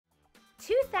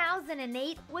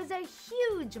2008 was a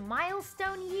huge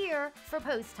milestone year for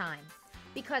Post Time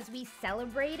because we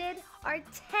celebrated our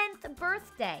 10th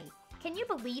birthday. Can you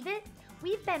believe it?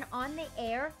 We've been on the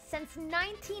air since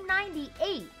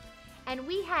 1998, and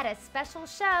we had a special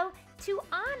show to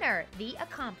honor the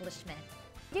accomplishment.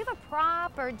 Do you have a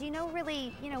prop, or do you know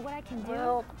really, what I can do?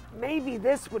 Well, maybe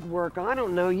this would work. I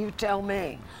don't know. You tell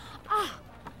me. Ah,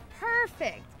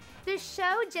 perfect. The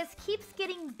show just keeps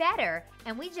getting better,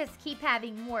 and we just keep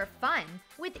having more fun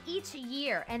with each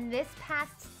year, and this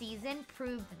past season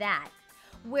proved that.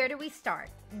 Where do we start?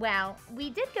 Well, we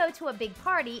did go to a big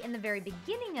party in the very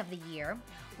beginning of the year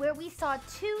where we saw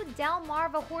 2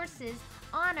 Delmarva horses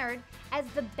honored as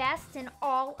the best in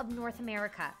all of North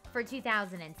America for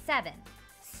 2007.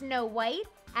 Snow White,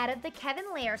 out of the Kevin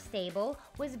Lair stable,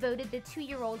 was voted the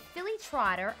 2-year-old filly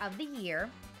trotter of the year,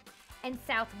 and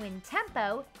Southwind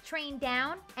Tempo, trained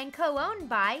down and co-owned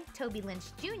by Toby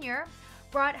Lynch Jr.,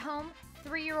 brought home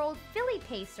 3-year-old filly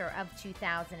pacer of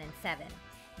 2007.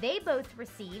 They both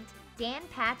received Dan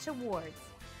Patch Awards.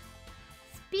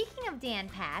 Speaking of Dan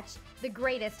Patch, the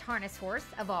greatest harness horse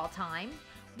of all time,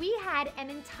 we had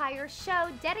an entire show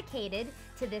dedicated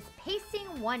to this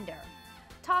pacing wonder,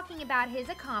 talking about his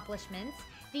accomplishments,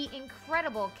 the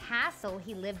incredible castle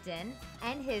he lived in,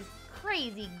 and his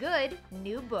crazy good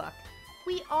new book.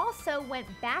 We also went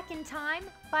back in time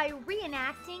by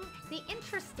reenacting the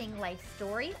interesting life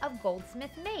story of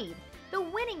Goldsmith Maid, the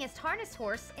winningest harness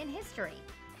horse in history.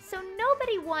 So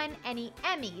nobody won any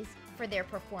Emmys for their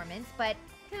performance, but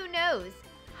who knows?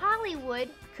 Hollywood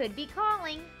could be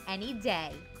calling any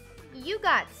day. You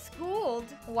got schooled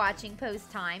watching Post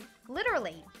Time,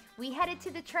 literally. We headed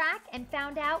to the track and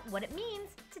found out what it means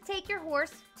to take your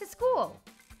horse to school.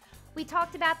 We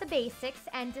talked about the basics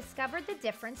and discovered the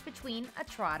difference between a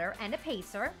trotter and a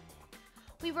pacer.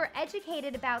 We were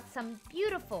educated about some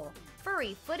beautiful,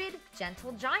 furry-footed,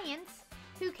 gentle giants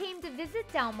who came to visit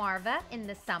Delmarva in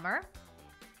the summer.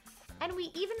 And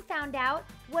we even found out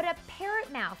what a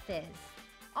parrot mouth is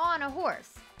on a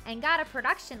horse and got a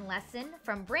production lesson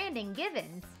from Brandon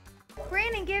Givens.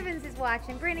 Brandon Givens is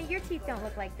watching. Brandon, your teeth don't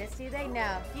look like this, do they?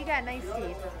 No, you got nice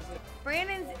teeth.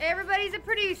 Everybody's a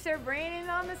producer. Brandon's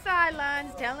on the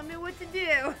sidelines telling me what to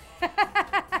do.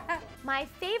 My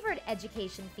favorite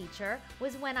education feature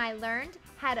was when I learned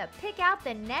how to pick out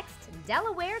the next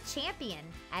Delaware champion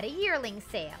at a yearling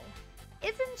sale.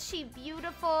 Isn't she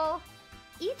beautiful?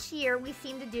 Each year we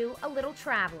seem to do a little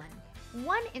traveling.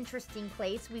 One interesting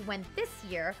place we went this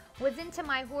year was into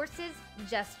my horse's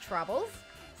Just Trouble's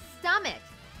stomach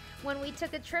when we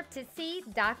took a trip to see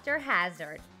Dr.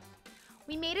 Hazard.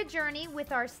 We made a journey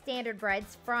with our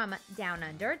standardbreds from Down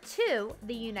Under to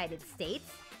the United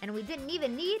States, and we didn't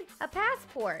even need a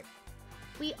passport.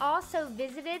 We also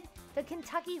visited the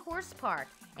Kentucky Horse Park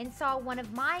and saw one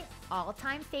of my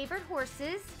all-time favorite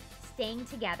horses staying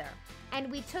together.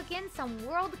 And we took in some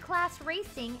world-class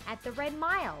racing at the Red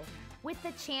Mile, with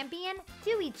the champion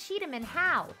Dewey Cheatham and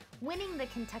Howe winning the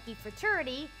Kentucky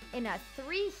Futurity in a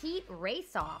 3-heat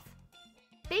race-off.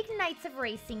 Big nights of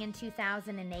racing in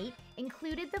 2008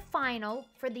 included the final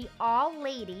for the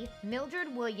all-lady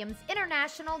Mildred Williams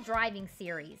International Driving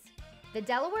Series. The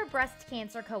Delaware Breast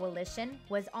Cancer Coalition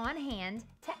was on hand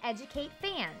to educate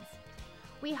fans.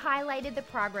 We highlighted the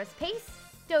Progress Pace,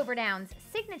 Dover Downs'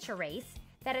 signature race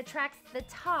that attracts the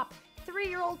top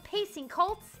 3-year-old pacing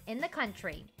colts in the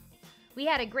country. We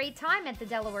had a great time at the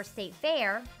Delaware State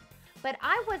Fair, but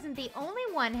I wasn't the only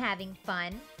one having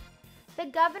fun. The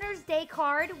Governor's Day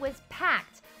card was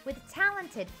packed with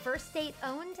talented First State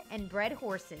owned and bred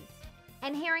horses.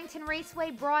 And Harrington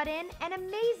Raceway brought in an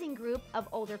amazing group of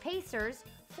older pacers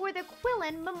for the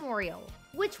Quillen Memorial,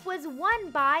 which was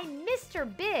won by Mr.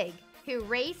 Big, who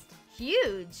raced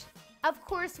huge. Of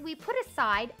course, we put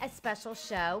aside a special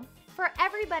show for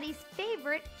everybody's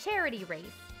favorite charity race,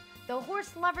 the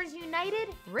Horse Lovers United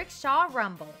Rickshaw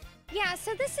Rumble. Yeah,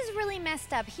 so this is really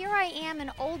messed up. Here I am,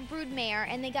 an old brood mare,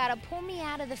 and they gotta pull me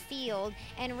out of the field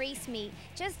and race me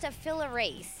just to fill a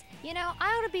race. You know, I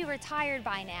ought to be retired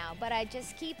by now, but I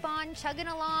just keep on chugging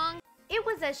along. It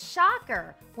was a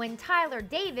shocker when Tyler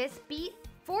Davis beat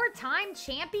 4-time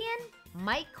champion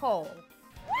Mike Cole.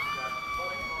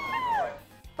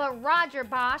 But Roger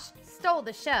Bosch stole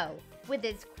the show with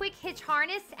his quick hitch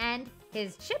harness and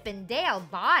his Chippendale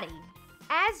body.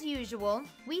 As usual,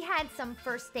 we had some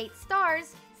First State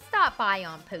stars stop by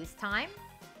on Post Time.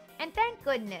 And thank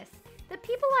goodness, the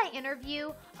people I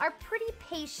interview are pretty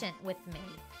patient with me.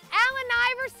 Allen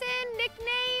Iverson,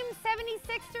 nickname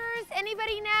 76ers,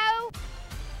 anybody know?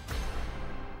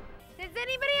 Does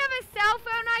anybody have a cell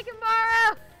phone I can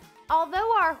borrow?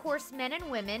 Although our horsemen and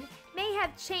women may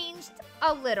have changed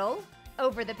a little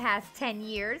over the past 10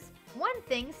 years, one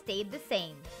thing stayed the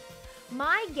same.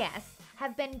 My guests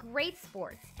have been great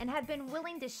sports and have been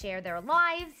willing to share their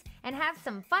lives and have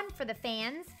some fun for the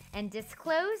fans and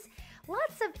disclose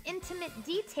lots of intimate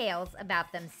details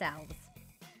about themselves.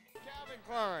 Calvin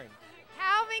Klein.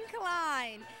 Calvin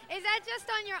Klein. Is that just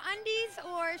on your undies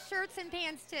or shirts and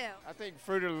pants too? I think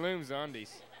Fruit of the Loom's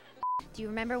undies. Do you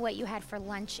remember what you had for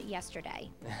lunch yesterday?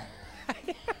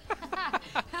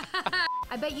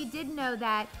 I bet you did know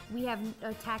that we have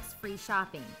tax-free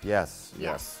shopping. Yes.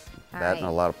 All That right. and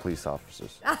a lot of police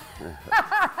officers.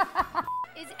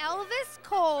 Is Elvis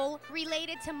Cole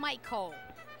related to Mike Cole?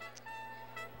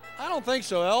 I don't think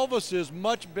so. Elvis is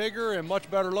much bigger and much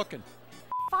better looking.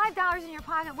 $5 in your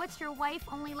pocket. What's your wife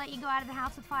only let you go out of the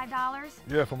house with $5?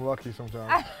 Yeah, if I'm lucky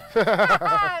sometimes.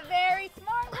 Very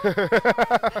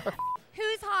smart.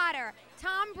 Who's hotter,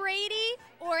 Tom Brady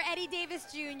or Eddie Davis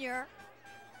Jr.?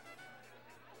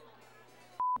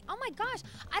 Oh my gosh,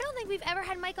 I don't think we've ever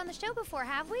had Mike on the show before,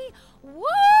 have we?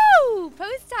 Woo!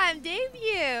 Post-time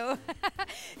debut.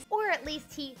 Or at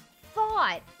least he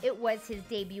thought it was his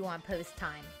debut on Post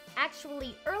Time.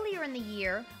 Actually, earlier in the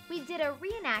year, we did a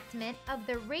reenactment of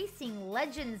the racing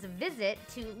legend's visit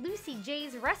to Lucy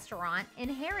J's restaurant in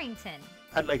Harrington.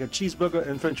 I'd like a cheeseburger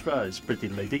and french fries, pretty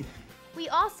lady. We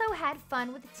also had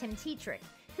fun with Tim Tetrick,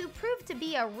 who proved to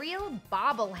be a real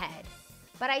bobblehead.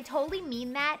 But I totally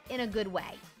mean that in a good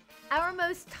way. Our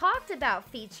most talked about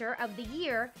feature of the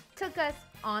year took us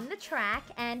on the track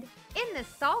and in the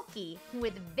sulky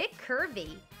with Vic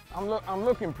Kirby. I'm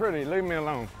looking pretty. Leave me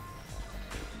alone.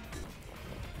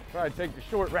 Try to take the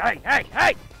short route.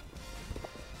 Hey!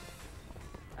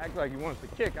 Act like he wants to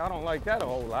kick. I don't like that a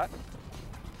whole lot.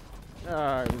 All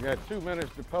right, we got 2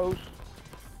 minutes to post.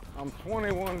 I'm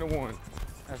 21-1.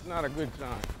 That's not a good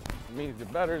sign. It means the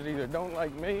bettors either don't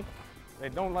like me, they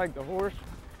don't like the horse,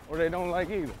 or they don't like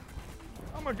either.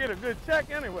 I'm gonna get a good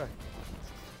check anyway.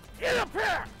 Get up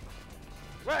here!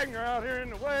 Wagner out here in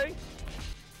the way.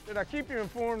 Did I keep you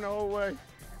informed the whole way?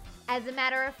 As a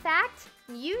matter of fact,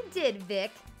 you did,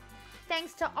 Vic.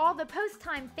 Thanks to all the Post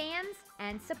Time fans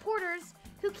and supporters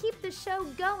who keep the show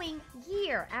going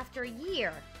year after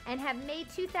year and have made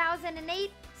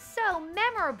 2008 so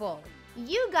memorable.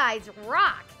 You guys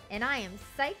rock, and I am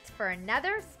psyched for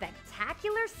another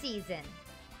spectacular season.